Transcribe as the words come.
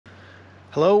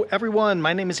Hello everyone,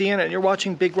 my name is Ian and you're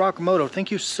watching Big Rock Moto.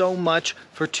 Thank you so much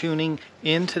for tuning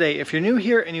in today. If you're new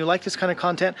here and you like this kind of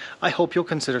content, I hope you'll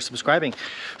consider subscribing.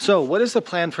 So what is the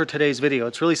plan for today's video?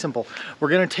 It's really simple. We're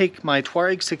going to take my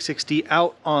Tuareg 660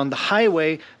 out on the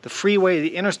highway, the freeway,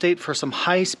 the interstate for some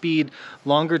high-speed,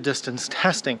 longer distance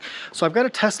testing. So I've got a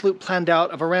test loop planned out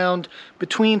of around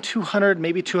between 200,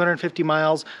 maybe 250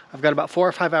 miles. I've got about 4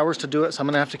 or 5 hours to do it, so I'm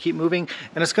going to have to keep moving.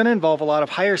 And it's going to involve a lot of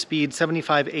higher speed,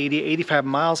 75, 80, 85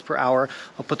 miles per hour.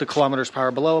 I'll put the kilometers per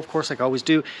hour below, of course, like I always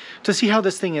do, to see how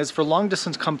this thing is for long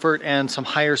distance comfort and some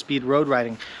higher speed road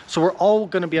riding. So we're all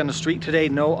going to be on the street today,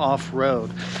 no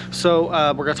off-road. So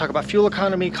we're going to talk about fuel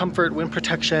economy, comfort, wind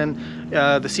protection,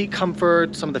 the seat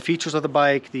comfort, some of the features of the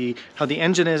bike, how the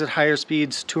engine is at higher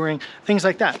speeds, touring, things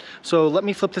like that. So let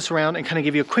me flip this around and kind of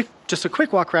give you just a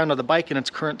quick walk around of the bike in its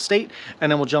current state,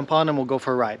 and then we'll jump on and we'll go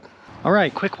for a ride. All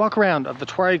right, quick walk around of the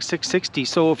Tuareg 660.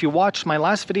 So if you watched my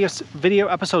last video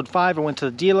episode 5, I went to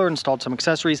the dealer, installed some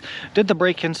accessories, did the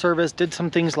break-in service, did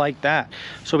some things like that.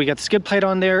 So we got the skid plate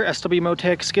on there, SW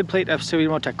Motec skid plate, SW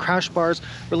Motec crash bars.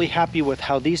 Really happy with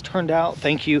how these turned out.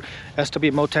 Thank you,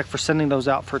 SW Motec, for sending those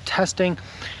out for testing.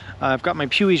 I've got my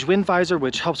Puig wind visor,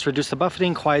 which helps reduce the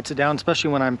buffeting, quiets it down,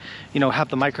 especially when I'm, have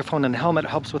the microphone and the helmet. It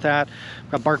helps with that. I've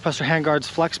got Barkbuster handguards,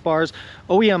 flex bars,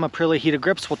 OEM Aprilia heated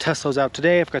grips. We'll test those out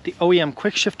today. I've got the OEM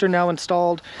QuickShifter now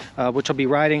installed, which I'll be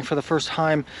riding for the first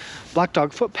time. Black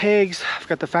Dog foot pegs. I've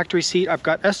got the factory seat. I've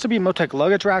got SW Motec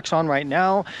luggage racks on right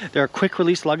now. They're quick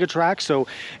release luggage racks, so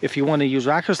if you want to use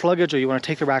rackless luggage or you want to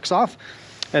take the racks off,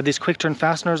 these quick turn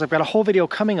fasteners. I've got a whole video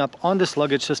coming up on this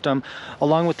luggage system,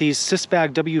 along with these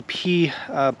Sysbag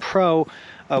WP Pro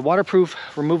waterproof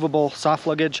removable soft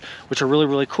luggage, which are really,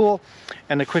 really cool.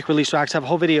 And the quick release racks, have a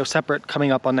whole video separate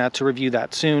coming up on that to review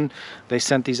that soon. They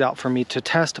sent these out for me to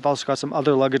test. I've also got some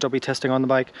other luggage I'll be testing on the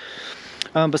bike.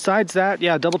 Besides that,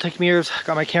 yeah, double take mirrors,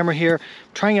 got my camera here,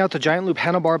 trying out the giant loop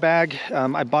handlebar bag.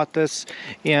 I bought this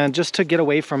and just to get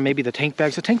away from maybe the tank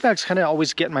bags. The tank bags kind of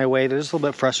always get in my way. They're just a little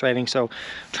bit frustrating, so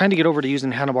trying to get over to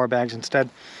using handlebar bags instead.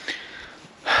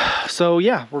 So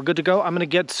yeah, we're good to go. I'm gonna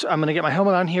get my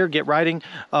helmet on here, get riding.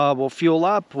 We'll fuel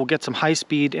up, we'll get some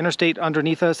high-speed interstate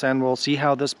underneath us, and we'll see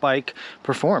how this bike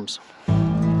performs.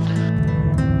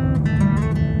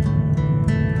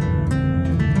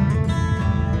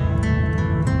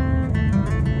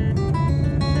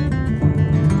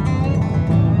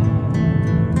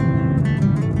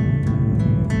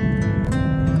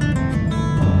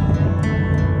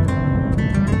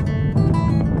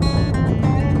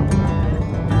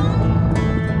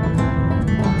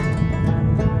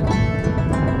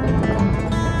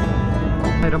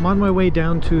 I'm on my way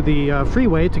down to the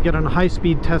freeway to get on a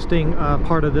high-speed testing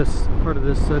part of this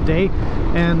day,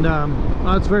 and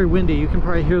it's very windy. You can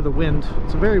probably hear the wind.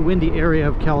 It's a very windy area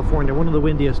of California, one of the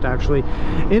windiest actually.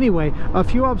 Anyway, a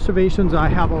few observations I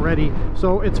have already.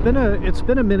 So it's been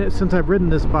a minute since I've ridden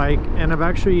this bike, and I've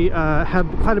actually had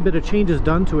quite a bit of changes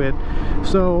done to it.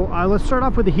 So let's start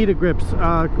off with the heated grips.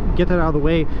 Get that out of the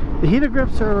way. The heated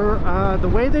grips are the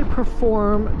way they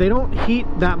perform. They don't heat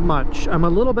that much. I'm a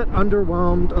little bit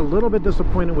underwhelmed, a little bit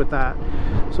disappointed with that.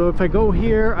 So if I go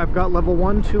here, I've got level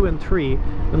 1, 2, and 3.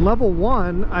 In level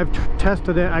 1, I've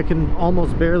tested it. I can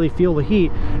almost barely feel the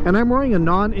heat, and I'm wearing a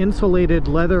non-insulated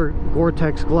leather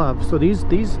Gore-Tex glove. So these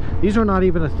are not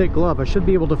even a thick glove. I should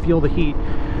be able to feel the heat.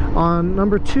 On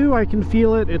number 2, I can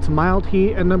feel it. It's mild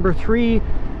heat, and number 3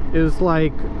 is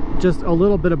like just a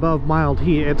little bit above mild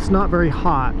heat. It's not very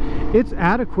hot. It's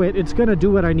adequate. It's going to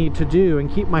do what I need to do and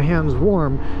keep my hands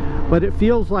warm, but it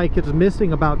feels like it's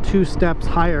missing about 2 steps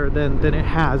higher than it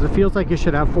has. It feels like it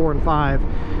should have 4 and 5.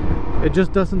 It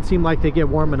just doesn't seem like they get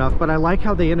warm enough, but I like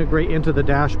how they integrate into the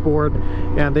dashboard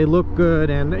and they look good,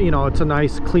 and it's a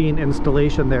nice clean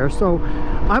installation there. So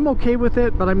I'm okay with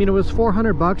it, but I mean, it was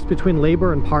 $400 between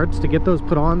labor and parts to get those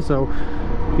put on, so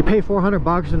you pay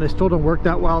 $400 and they still don't work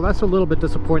that well. That's a little bit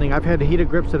disappointing. I've had heated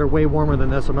grips that are way warmer than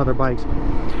this on other bikes.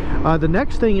 The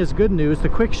next thing is good news, the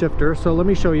QuickShifter. So let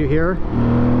me show you here.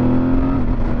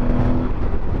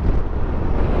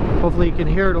 Hopefully you can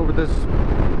hear it over this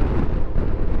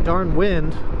darn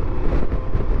wind.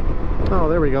 Oh,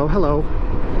 there we go. Hello.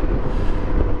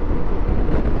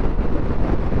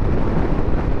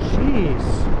 Jeez.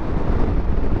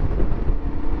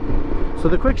 So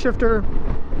the QuickShifter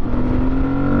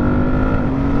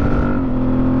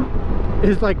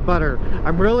is like butter.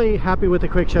 I'm really happy with the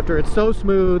QuickShifter. It's so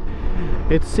smooth,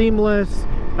 it's seamless.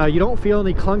 You don't feel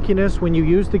any clunkiness when you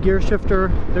use the gear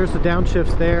shifter. There's the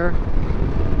downshifts there.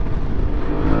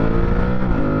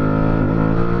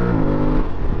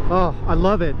 Oh, I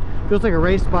love it. Feels like a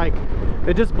race bike.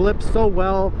 It just blips so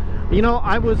well.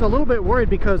 I was a little bit worried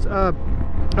because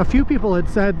a few people had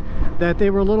said that they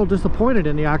were a little disappointed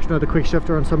in the action of the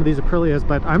QuickShifter on some of these Aprilias,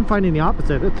 but I'm finding the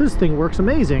opposite. This thing works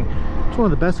amazing. It's one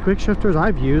of the best QuickShifters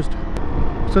I've used.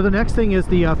 So the next thing is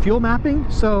the fuel mapping.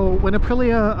 So when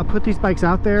Aprilia put these bikes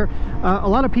out there, a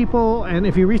lot of people, and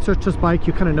if you research this bike,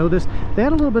 you kind of know this, they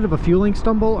had a little bit of a fueling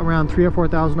stumble around 3,000 or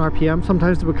 4,000 RPM.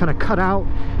 Sometimes it would kind of cut out,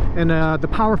 and the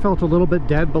power felt a little bit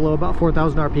dead below about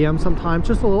 4,000 RPM sometimes,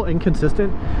 just a little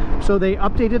inconsistent. So they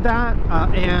updated that,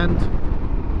 and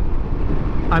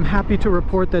I'm happy to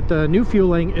report that the new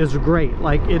fueling is great.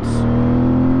 Like,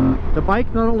 the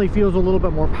bike not only feels a little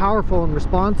bit more powerful and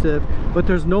responsive, but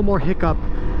there's no more hiccup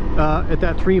at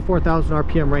that 3,000 or 4,000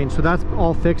 RPM range. So that's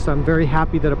all fixed. I'm very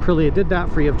happy that Aprilia did that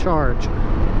free of charge.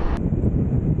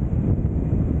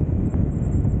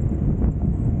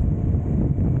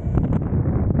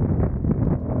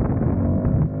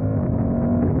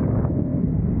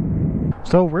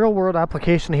 So real world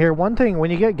application here. One thing,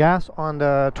 when you get gas on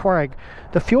the Tuareg,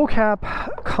 the fuel cap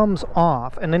comes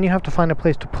off and then you have to find a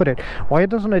place to put it. Why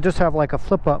doesn't it just have like a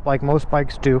flip up like most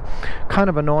bikes do? Kind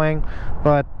of annoying,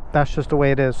 but that's just the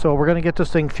way it is. So we're gonna get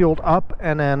this thing fueled up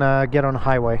and then get on the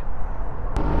highway.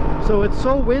 So it's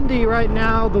so windy right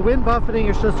now. The wind buffeting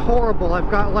is just horrible. I've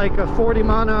got like a 40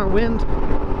 mile an hour wind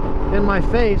in my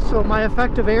face. So my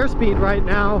effective airspeed right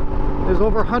now is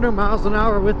over 100 miles an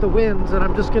hour with the winds, and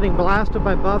I'm just getting blasted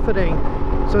by buffeting.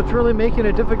 So it's really making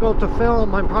it difficult to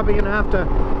film. I'm probably gonna have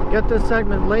to get this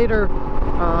segment later.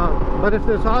 But if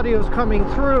this audio is coming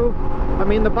through, I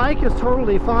mean, the bike is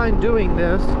totally fine doing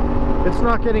this. It's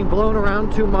not getting blown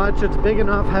around too much. It's big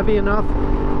enough, heavy enough.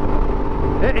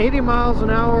 At 80 miles an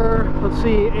hour, let's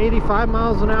see, 85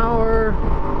 miles an hour.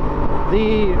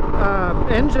 The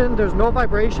engine, there's no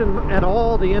vibration at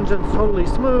all. The engine's totally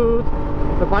smooth.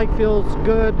 The bike feels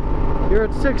good. You're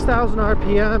at 6,000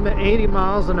 RPM at 80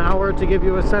 miles an hour to give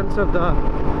you a sense of the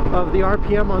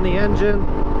RPM on the engine.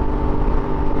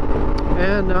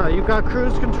 And you've got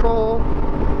cruise control.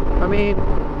 I mean,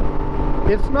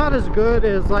 it's not as good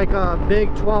as like a big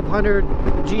 1200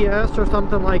 GS or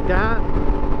something like that,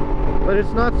 but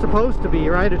it's not supposed to be,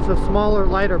 right? It's a smaller,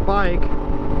 lighter bike,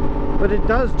 but it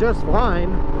does just fine.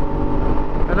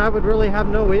 And I would really have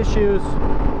no issues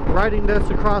riding this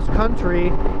across country.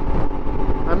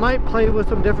 I might play with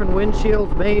some different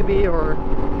windshields maybe, or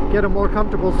get a more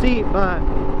comfortable seat, but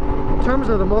in terms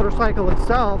of the motorcycle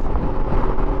itself,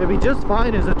 it'd be just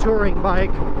fine as a touring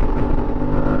bike.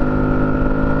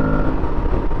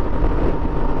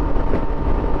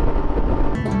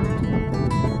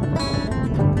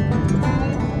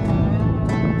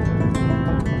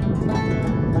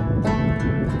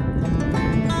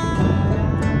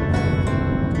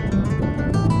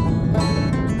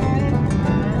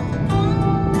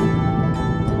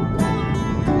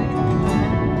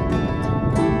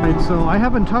 So I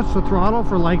haven't touched the throttle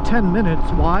for like 10 minutes.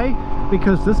 Why?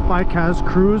 Because this bike has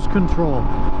cruise control.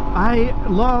 I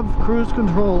love cruise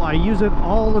control. I use it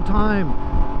all the time.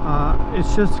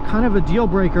 It's just kind of a deal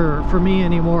breaker for me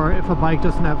anymore if a bike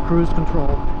doesn't have cruise control.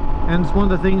 And it's one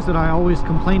of the things that I always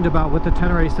complained about with the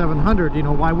Tenere 700. You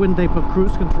know, why wouldn't they put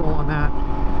cruise control on that?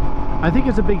 I think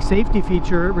it's a big safety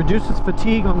feature. It reduces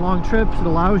fatigue on long trips. It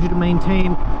allows you to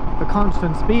maintain a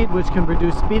constant speed, which can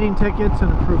reduce speeding tickets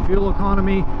and improve fuel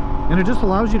economy. And it just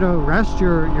allows you to rest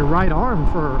your right arm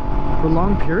for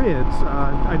long periods.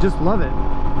 I just love it.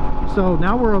 So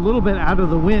now we're a little bit out of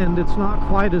the wind. It's not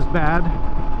quite as bad.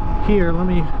 Here,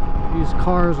 these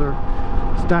cars are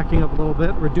stacking up a little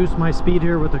bit. Reduce my speed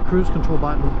here with the cruise control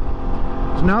button.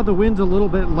 So now the wind's a little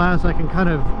bit less. I can kind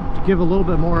of give a little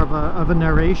bit more of a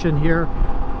narration here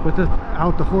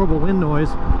without the horrible wind noise.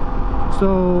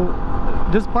 So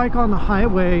this bike on the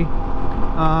highway,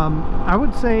 I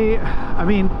would say, I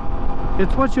mean,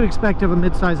 it's what you expect of a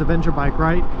mid-size adventure bike,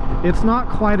 right? It's not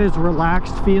quite as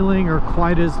relaxed feeling or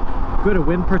quite as good a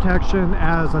wind protection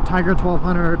as a Tiger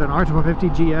 1200, an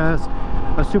R250 GS,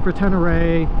 a Super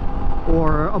Tenere,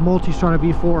 or a Multistrada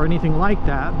V4 or anything like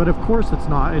that. But of course it's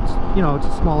not. It's, you know, it's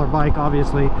a smaller bike,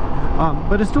 obviously,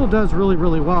 but it still does really,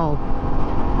 really well.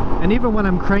 And even when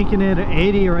I'm cranking it at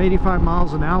 80 or 85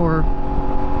 miles an hour,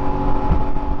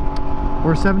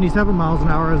 or 77 miles an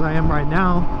hour as I am right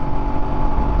now,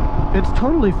 it's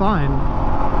totally fine.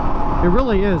 It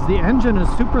really is. The engine is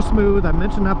super smooth. I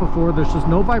mentioned that before. There's just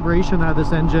no vibration out of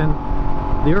this engine.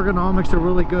 The ergonomics are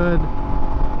really good,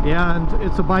 and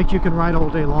it's a bike you can ride all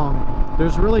day long.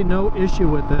 There's really no issue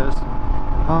with this.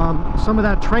 Some of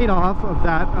that trade-off of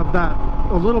that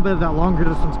a little bit of that longer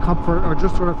distance comfort, or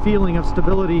just sort of feeling of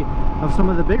stability of some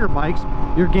of the bigger bikes,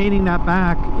 you're gaining that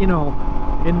back, you know,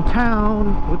 in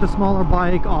town with the smaller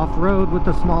bike, off-road with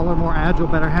the smaller, more agile,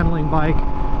 better handling bike.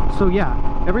 So yeah,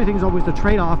 everything's always the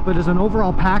trade-off, but as an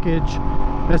overall package,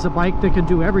 as a bike that can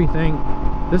do everything,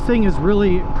 this thing is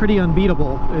really pretty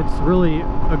unbeatable. It's really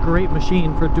a great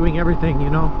machine for doing everything, you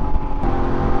know.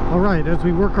 All right, as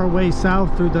we work our way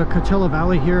south through the Coachella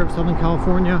Valley here of Southern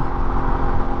California,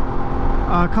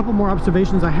 a couple more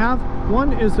observations I have.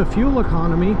 One is the fuel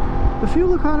economy. The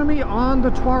fuel economy on the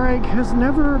Tuareg has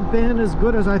never been as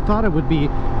good as I thought it would be.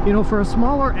 You know, for a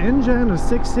smaller engine, a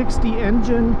 660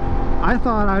 engine, I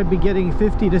thought I'd be getting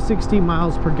 50 to 60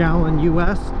 miles per gallon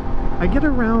US. I get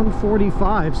around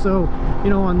 45, so,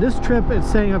 you know, on this trip it's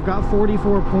saying I've got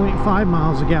 44.5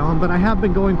 miles a gallon, but I have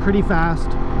been going pretty fast,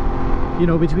 you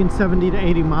know, between 70 to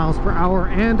 80 miles per hour,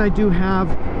 and I do have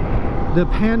the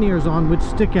panniers on which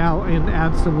stick out and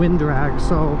add some wind drag,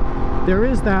 so there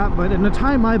is that. But in the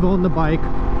time I've owned the bike,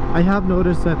 I have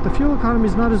noticed that the fuel economy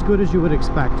is not as good as you would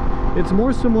expect. It's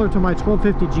more similar to my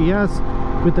 1250 GS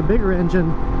with the bigger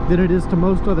engine than it is to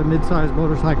most other mid-sized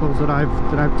motorcycles that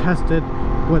I've tested,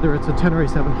 whether it's a Tenere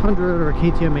 700 or a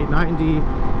KTM 890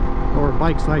 or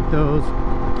bikes like those.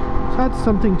 So that's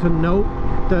something to note.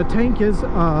 The tank is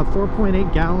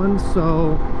 4.8 gallons,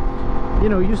 so you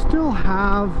know, you still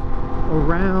have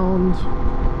around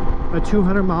a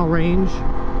 200-mile range,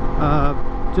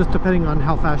 just depending on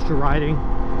how fast you're riding.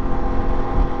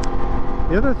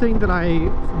 The other thing that I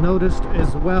noticed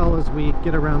as well as we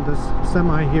get around this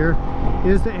semi here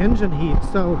is the engine heat.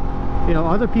 So, you know,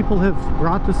 other people have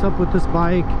brought this up with this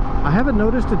bike. I haven't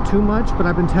noticed it too much, but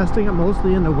I've been testing it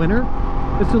mostly in the winter.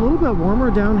 It's a little bit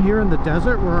warmer down here in the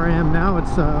desert where I am now.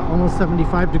 It's almost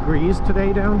 75 degrees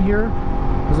today down here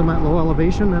as I'm at low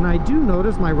elevation, and I do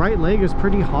notice my right leg is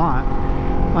pretty hot.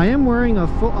 I am wearing a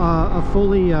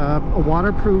fully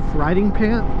waterproof riding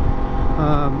pant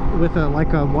with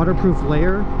like a waterproof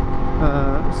layer,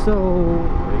 so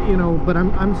you know, but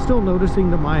I'm still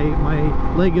noticing that my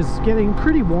leg is getting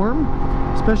pretty warm,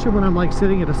 especially when I'm like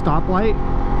sitting at a stoplight.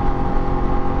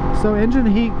 So engine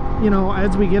heat, you know,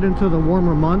 as we get into the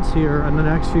warmer months here in the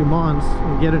next few months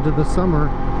and get into the summer,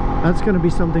 that's going to be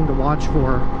something to watch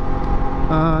for.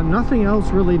 Nothing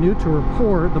else really new to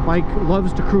report. The bike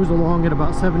loves to cruise along at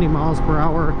about 70 miles per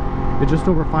hour at just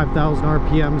over 5,000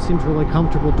 RPM. Seems really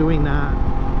comfortable doing that.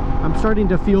 I'm starting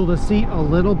to feel the seat a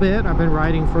little bit. I've been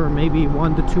riding for maybe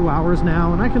 1 to 2 hours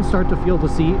now, and I can start to feel the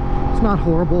seat. It's not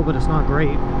horrible, but it's not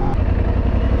great.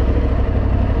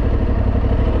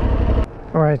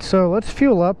 All right, so let's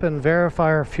fuel up and verify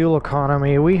our fuel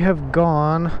economy. We have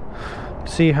gone,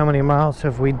 see how many miles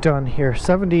have we done here.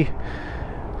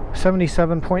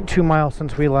 77.2 miles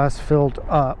since we last filled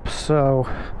up. So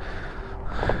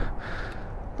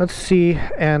let's see,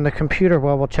 and the computer,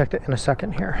 well, we'll check it in a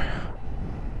second here.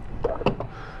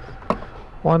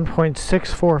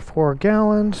 1.644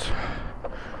 gallons,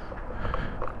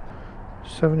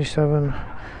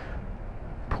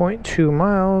 77.2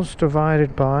 miles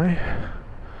divided by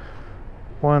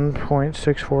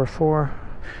 1.644.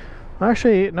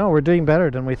 Actually, no, we're doing better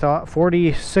than we thought.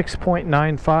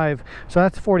 46.95, so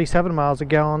that's 47 miles a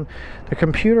gallon. The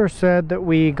computer said that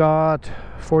we got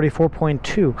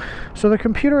 44.2, so the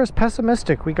computer is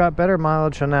pessimistic. We got better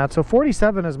mileage than that, so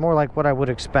 47 is more like what I would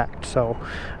expect. So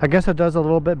I guess it does a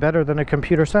little bit better than the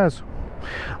computer says.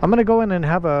 I'm gonna go in and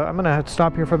I'm gonna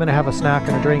stop here for a minute, have a snack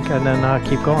and a drink, and then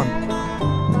keep going.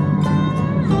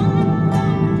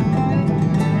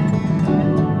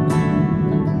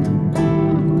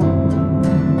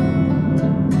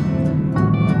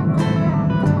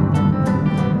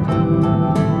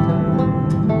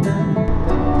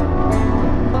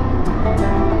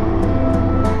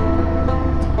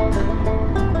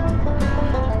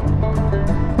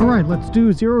 Alright, let's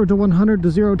do 0 to 100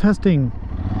 to 0 testing.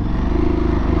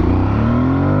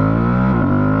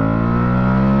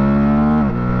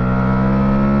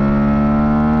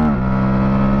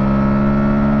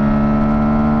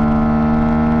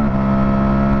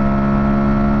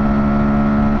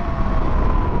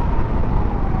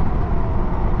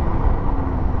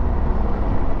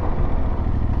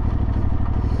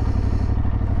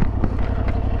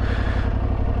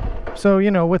 So,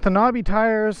 you know, with the knobby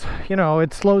tires, you know,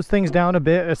 it slows things down a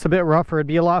bit. It's a bit rougher. It'd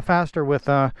be a lot faster with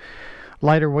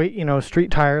lighter weight, you know, street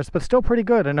tires, but still pretty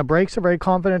good. And the brakes are very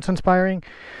confidence inspiring.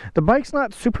 The bike's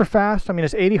not super fast. I mean,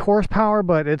 it's 80 horsepower,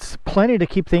 but it's plenty to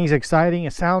keep things exciting.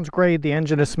 It sounds great. The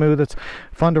engine is smooth. It's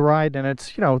fun to ride, and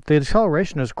it's, you know, the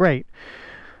acceleration is great.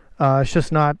 It's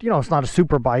just not, you know, it's not a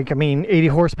super bike. I mean, 80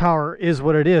 horsepower is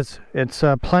what it is. It's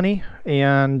plenty,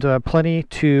 and plenty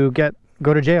to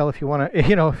go to jail if you want to,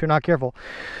 you know, if you're not careful.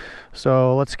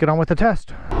 So let's get on with the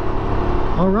test.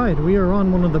 All right, we are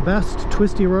on one of the best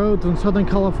twisty roads in Southern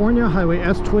California, Highway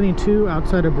S22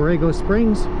 outside of Borrego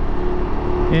Springs.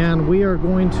 And we are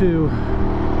going to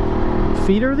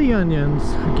feed her the onions,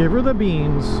 give her the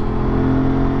beans.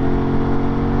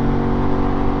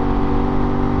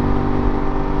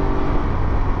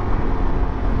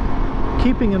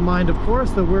 Keeping in mind, of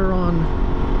course, that we're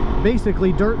on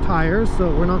basically dirt tires, so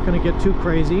we're not going to get too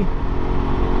crazy.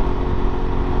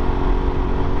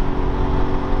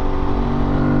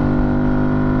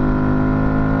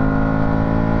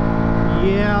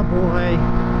 Yeah, boy.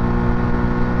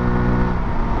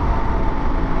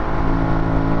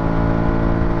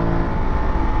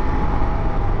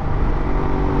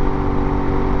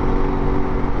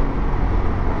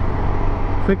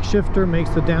 QuickShifter makes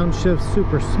the downshift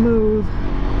super smooth.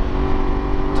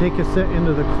 Take a set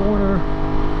into the corner.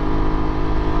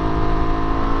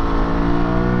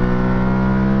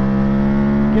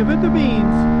 Give it the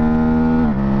beans.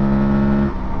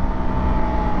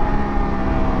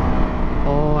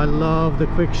 Oh, I love the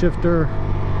QuickShifter.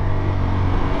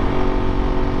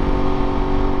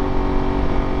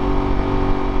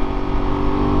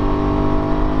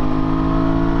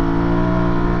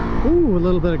 Ooh, a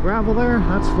little bit of gravel there.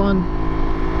 That's fun.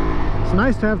 It's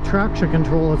nice to have traction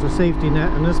control as a safety net,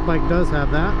 and this bike does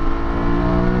have that.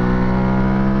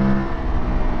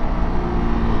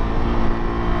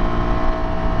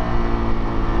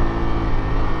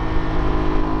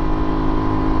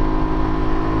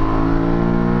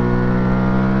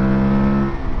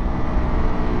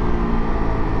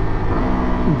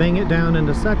 Bang it down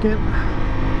into second.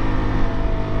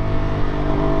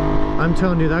 I'm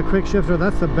telling you, that QuickShifter,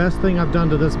 that's the best thing I've done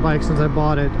to this bike since I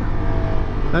bought it.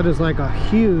 That is like a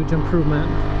huge improvement.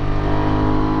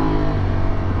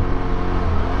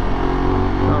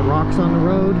 Got rocks on the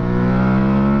road.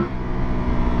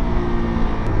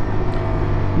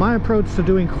 My approach to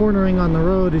doing cornering on the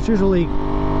road is usually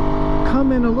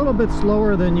come in a little bit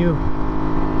slower than you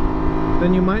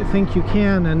might think you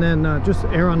can, and then just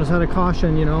err on the side of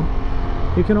caution. You know,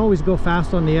 you can always go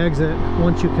fast on the exit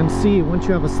once you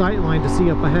have a sight line to see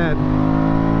up ahead.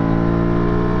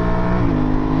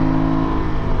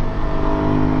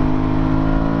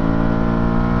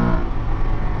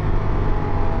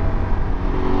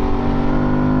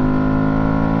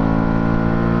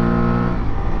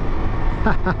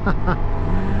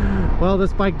 Well,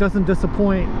 this bike doesn't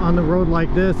disappoint on the road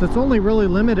like this. It's only really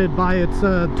limited by its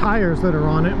tires that are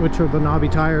on it, which are the knobby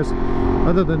tires.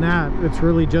 Other than that, it's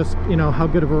really just, you know, how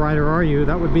good of a rider are you?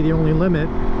 That would be the only limit.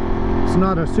 It's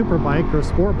not a super bike or a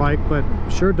sport bike, but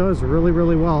sure does really,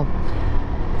 really well.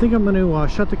 I think I'm going to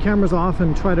shut the cameras off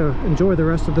and try to enjoy the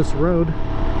rest of this road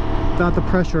without the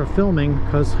pressure of filming,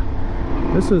 because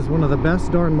this is one of the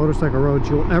best darn motorcycle roads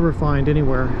you'll ever find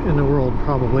anywhere in the world,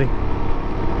 probably.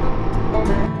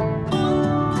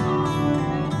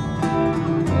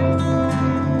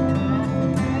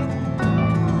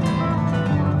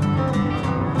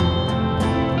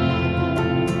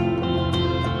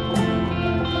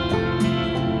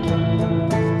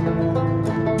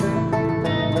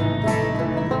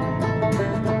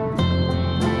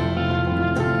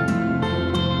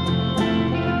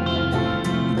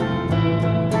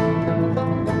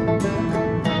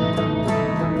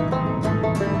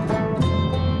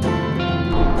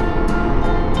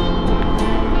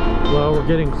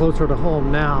 Getting closer to home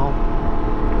now.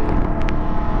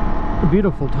 A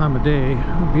beautiful time of day,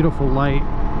 a beautiful light.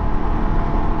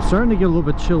 Starting to get a little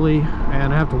bit chilly,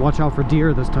 and I have to watch out for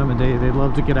deer this time of day. They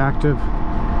love to get active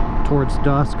towards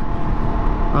dusk.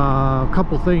 A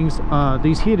couple things.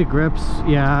 These heated grips,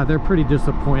 yeah, they're pretty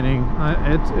disappointing.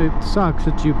 It sucks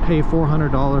that you pay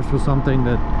 $400 for something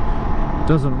that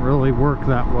doesn't really work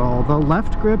that well. The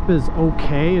left grip is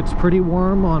okay. It's pretty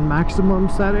warm on maximum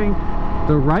setting.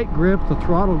 The right grip, the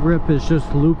throttle grip, is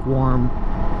just lukewarm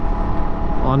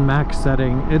on max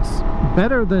setting. It's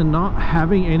better than not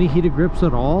having any heated grips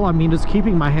at all. I mean, it's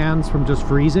keeping my hands from just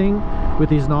freezing with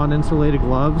these non-insulated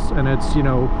gloves, and it's, you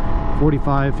know,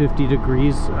 45-50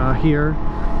 degrees here.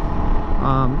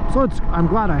 So I'm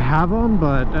glad I have them,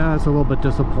 but it's a little bit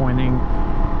disappointing.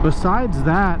 Besides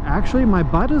that, actually my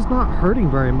butt is not hurting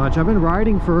very much. I've been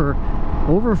riding for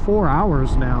over 4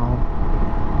 hours now,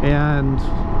 and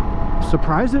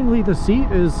surprisingly the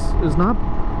seat is not,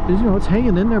 you know, it's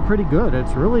hanging in there pretty good.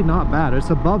 It's really not bad. It's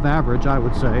above average, I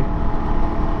would say.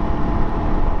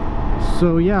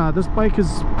 So yeah, this bike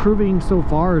is proving so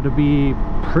far to be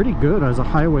pretty good as a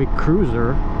highway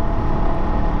cruiser.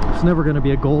 It's never going to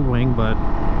be a Goldwing, but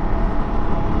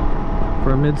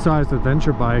for a mid-sized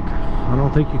adventure bike, I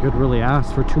don't think you could really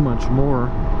ask for too much more.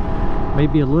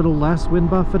 Maybe a little less wind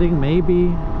buffeting,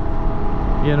 maybe.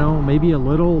 You know, maybe a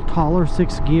little taller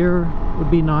 6th gear would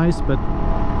be nice, but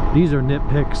these are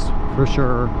nitpicks for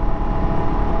sure.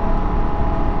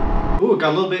 Ooh, it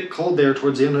got a little bit cold there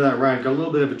towards the end of that ride. Got a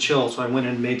little bit of a chill, so I went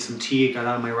and made some tea, got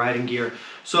out of my riding gear.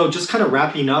 So just kind of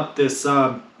wrapping up this,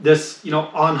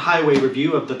 on-highway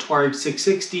review of the Tuareg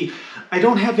 660, I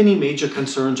don't have any major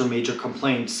concerns or major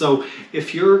complaints. So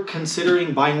if you're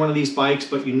considering buying one of these bikes,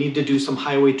 but you need to do some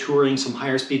highway touring, some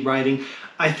higher speed riding,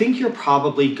 I think you're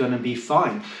probably going to be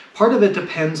fine. Part of it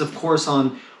depends, of course,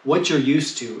 on what you're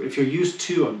used to. If you're used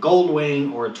to a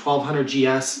Goldwing or a 1200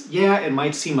 GS, yeah, it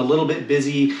might seem a little bit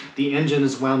busy. The engine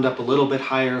is wound up a little bit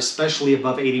higher, especially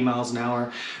above 80 miles an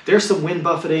hour. There's some wind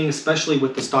buffeting, especially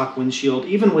with the stock windshield.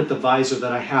 Even with the visor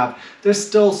that I have, there's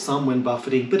still some wind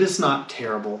buffeting, but it's not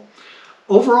terrible.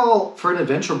 Overall, for an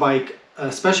adventure bike,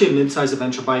 especially a mid-size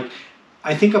adventure bike,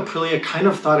 I think Aprilia kind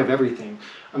of thought of everything.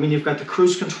 I mean, you've got the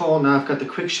cruise control, now I've got the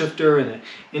QuickShifter and an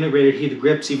integrated heated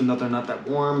grips, even though they're not that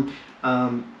warm.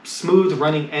 Smooth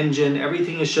running engine,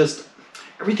 everything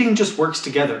just works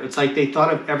together. It's like they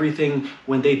thought of everything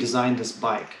when they designed this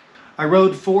bike. I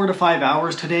rode 4 to 5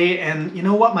 hours today, and you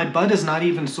know what? My butt is not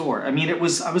even sore. I mean, I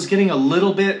was getting a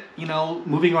little bit,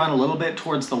 moving around a little bit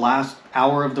towards the last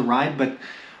hour of the ride, but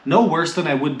no worse than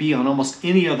I would be on almost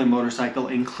any other motorcycle,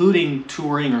 including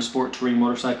touring or sport touring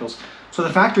motorcycles. So the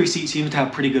factory seat seems to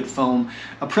have pretty good foam.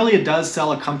 Aprilia does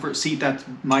sell a comfort seat. That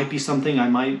might be something I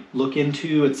might look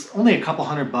into. It's only a couple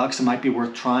 $100. It might be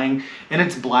worth trying. And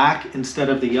it's black instead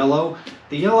of the yellow.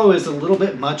 The yellow is a little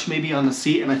bit much maybe on the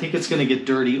seat, and I think it's going to get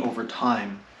dirty over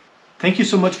time. Thank you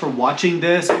so much for watching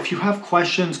this. If you have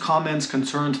questions, comments,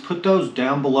 concerns, put those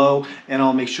down below and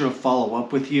I'll make sure to follow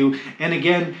up with you. And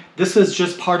again, this is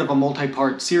just part of a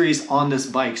multi-part series on this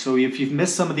bike. So if you've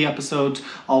missed some of the episodes,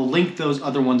 I'll link those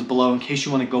other ones below in case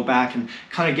you want to go back and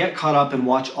kind of get caught up and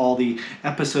watch all the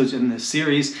episodes in this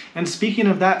series. And speaking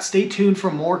of that, stay tuned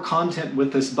for more content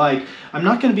with this bike. I'm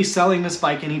not going to be selling this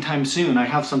bike anytime soon. I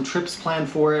have some trips planned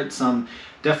for it, some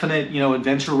definite,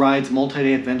 adventure rides,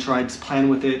 multi-day adventure rides planned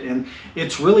with it, and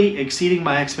it's really exceeding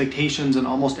my expectations in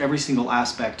almost every single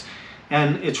aspect.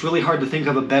 And it's really hard to think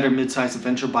of a better mid-size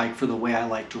adventure bike for the way I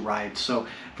like to ride. So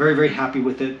very, very happy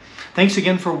with it. Thanks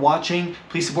again for watching.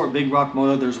 Please support Big Rock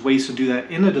Moto. There's ways to do that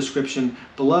in the description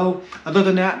below. Other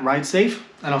than that, ride safe,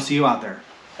 and I'll see you out there.